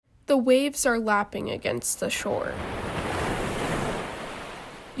The waves are lapping against the shore.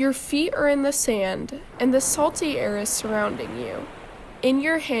 Your feet are in the sand, and the salty air is surrounding you. In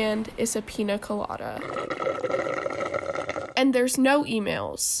your hand is a pina colada. And there's no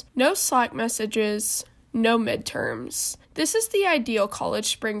emails, no Slack messages, no midterms. This is the ideal college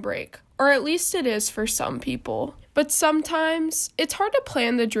spring break, or at least it is for some people. But sometimes, it's hard to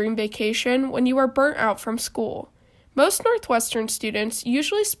plan the dream vacation when you are burnt out from school. Most Northwestern students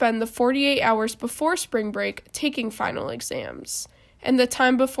usually spend the 48 hours before spring break taking final exams, and the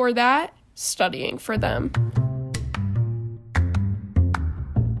time before that, studying for them.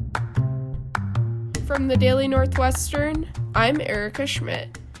 From the Daily Northwestern, I'm Erica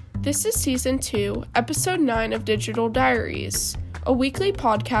Schmidt. This is Season 2, Episode 9 of Digital Diaries, a weekly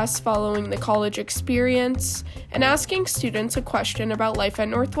podcast following the college experience and asking students a question about life at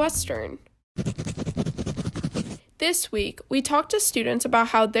Northwestern. This week, we talked to students about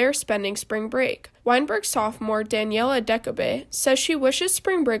how they're spending spring break. Weinberg sophomore Daniela Decobe says she wishes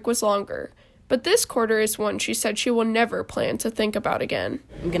spring break was longer, but this quarter is one she said she will never plan to think about again.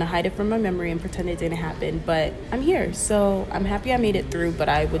 I'm going to hide it from my memory and pretend it didn't happen, but I'm here, so I'm happy I made it through, but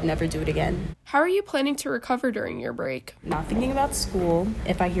I would never do it again. How are you planning to recover during your break? Not thinking about school.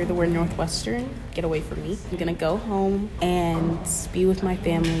 If I hear the word Northwestern, get away from me. I'm going to go home and be with my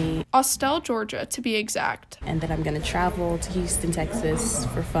family. Austell, Georgia, to be exact. And then I'm going to travel to Houston, Texas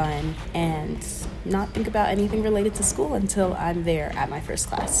for fun and not think about anything related to school until I'm there at my first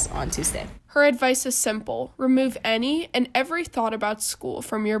class on Tuesday. Her advice is simple. Remove any and every thought about school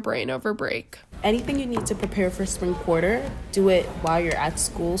from your brain over break. Anything you need to prepare for spring quarter, do it while you're at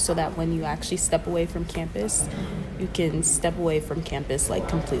school so that when you actually step away from campus, you can step away from campus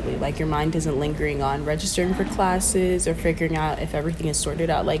completely. Your mind isn't lingering on registering for classes or figuring out if everything is sorted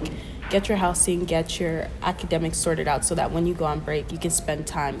out. Get your housing, get your academics sorted out so that when you go on break, you can spend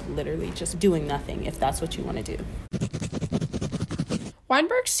time literally just doing nothing if that's what you want to do.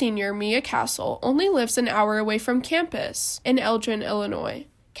 Weinberg senior Mia Castle only lives an hour away from campus in Elgin, Illinois.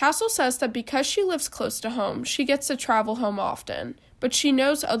 Castle says that because she lives close to home, she gets to travel home often, but she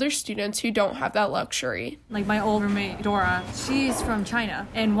knows other students who don't have that luxury. My old roommate, Dora, she's from China,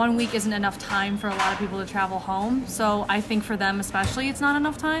 and 1 week isn't enough time for a lot of people to travel home, so I think for them especially it's not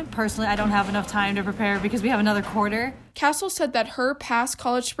enough time. Personally, I don't have enough time to prepare because we have another quarter. Castle said that her past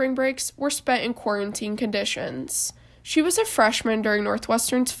college spring breaks were spent in quarantine conditions. She was a freshman during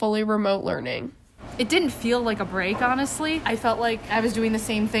Northwestern's fully remote learning. It didn't feel like a break, honestly. I felt like I was doing the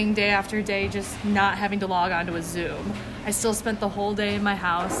same thing day after day, just not having to log on to a Zoom. I still spent the whole day in my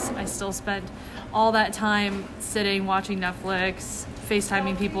house. I still spent all that time sitting, watching Netflix,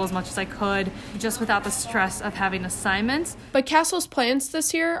 FaceTiming people as much as I could, just without the stress of having assignments. But Castle's plans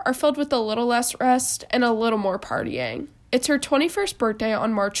this year are filled with a little less rest and a little more partying. It's her 21st birthday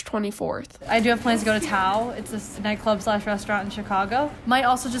on March 24th. I do have plans to go to Tao. It's this nightclub/restaurant in Chicago. Might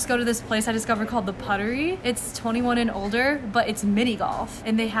also just go to this place I discovered called The Puttery. It's 21 and older, but it's mini golf.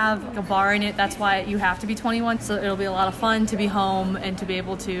 And they have a bar in it. That's why you have to be 21. So it'll be a lot of fun to be home and to be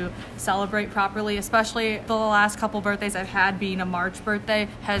able to celebrate properly, especially the last couple birthdays I've had being a March birthday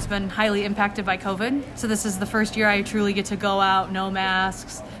has been highly impacted by COVID. So this is the first year I truly get to go out, no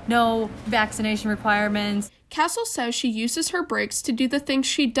masks, no vaccination requirements. Castle says she uses her breaks to do the things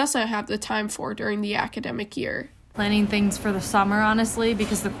she doesn't have the time for during the academic year. Planning things for the summer, honestly,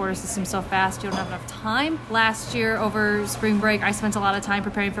 because the quarter system's so fast, you don't have enough time. Last year, over spring break, I spent a lot of time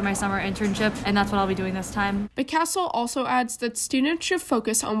preparing for my summer internship, and that's what I'll be doing this time. But Castle also adds that students should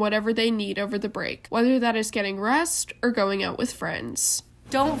focus on whatever they need over the break, whether that is getting rest or going out with friends.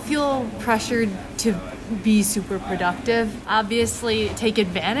 Don't feel pressured to be super productive. Obviously, take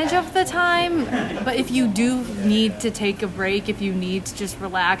advantage of the time, but if you do need to take a break, if you need to just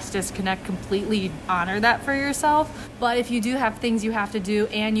relax, disconnect completely, honor that for yourself. But if you do have things you have to do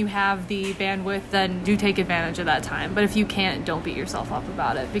and you have the bandwidth, then do take advantage of that time. But if you can't, don't beat yourself up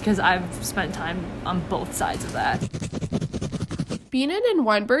about it, because I've spent time on both sides of that. Beanon and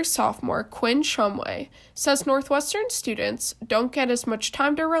Weinberg sophomore Quinn Shumway says Northwestern students don't get as much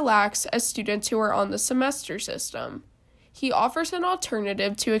time to relax as students who are on the semester system. He offers an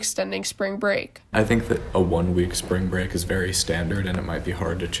alternative to extending spring break. I think that a 1 week spring break is very standard and it might be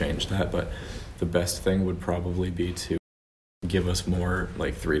hard to change that, but the best thing would probably be to give us more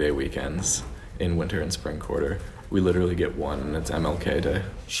 3-day weekends in winter and spring quarter. We literally get one, and it's MLK Day.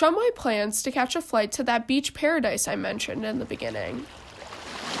 Shumway plans to catch a flight to that beach paradise I mentioned in the beginning.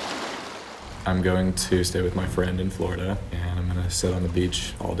 I'm going to stay with my friend in Florida, and I'm going to sit on the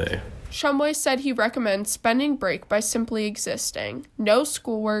beach all day. Shumway said he recommends spending break by simply existing. No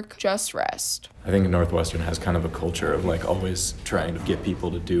schoolwork, just rest. I think Northwestern has kind of a culture of like always trying to get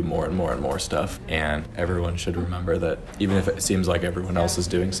people to do more and more and more stuff. And everyone should remember that even if it seems like everyone else is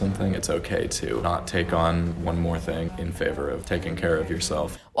doing something, it's okay to not take on one more thing in favor of taking care of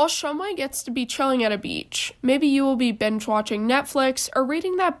yourself. While Shumway gets to be chilling at a beach, maybe you will be binge watching Netflix or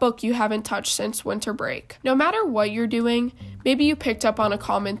reading that book you haven't touched since winter break. No matter what you're doing, maybe you picked up on a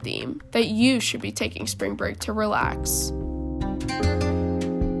common theme, that you should be taking spring break to relax.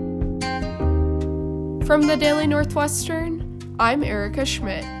 From the Daily Northwestern, I'm Erica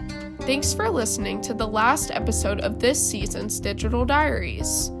Schmidt. Thanks for listening to the last episode of this season's Digital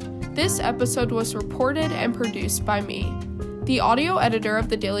Diaries. This episode was reported and produced by me. The audio editor of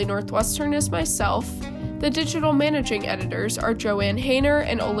the Daily Northwestern is myself. The digital managing editors are Joanne Hainer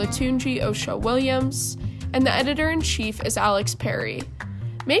and Olatunji Osho-Williams, and the editor-in-chief is Alex Perry.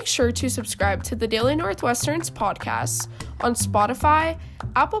 Make sure to subscribe to the Daily Northwestern's podcasts on Spotify,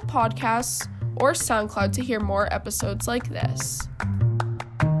 Apple Podcasts, or SoundCloud to hear more episodes like this.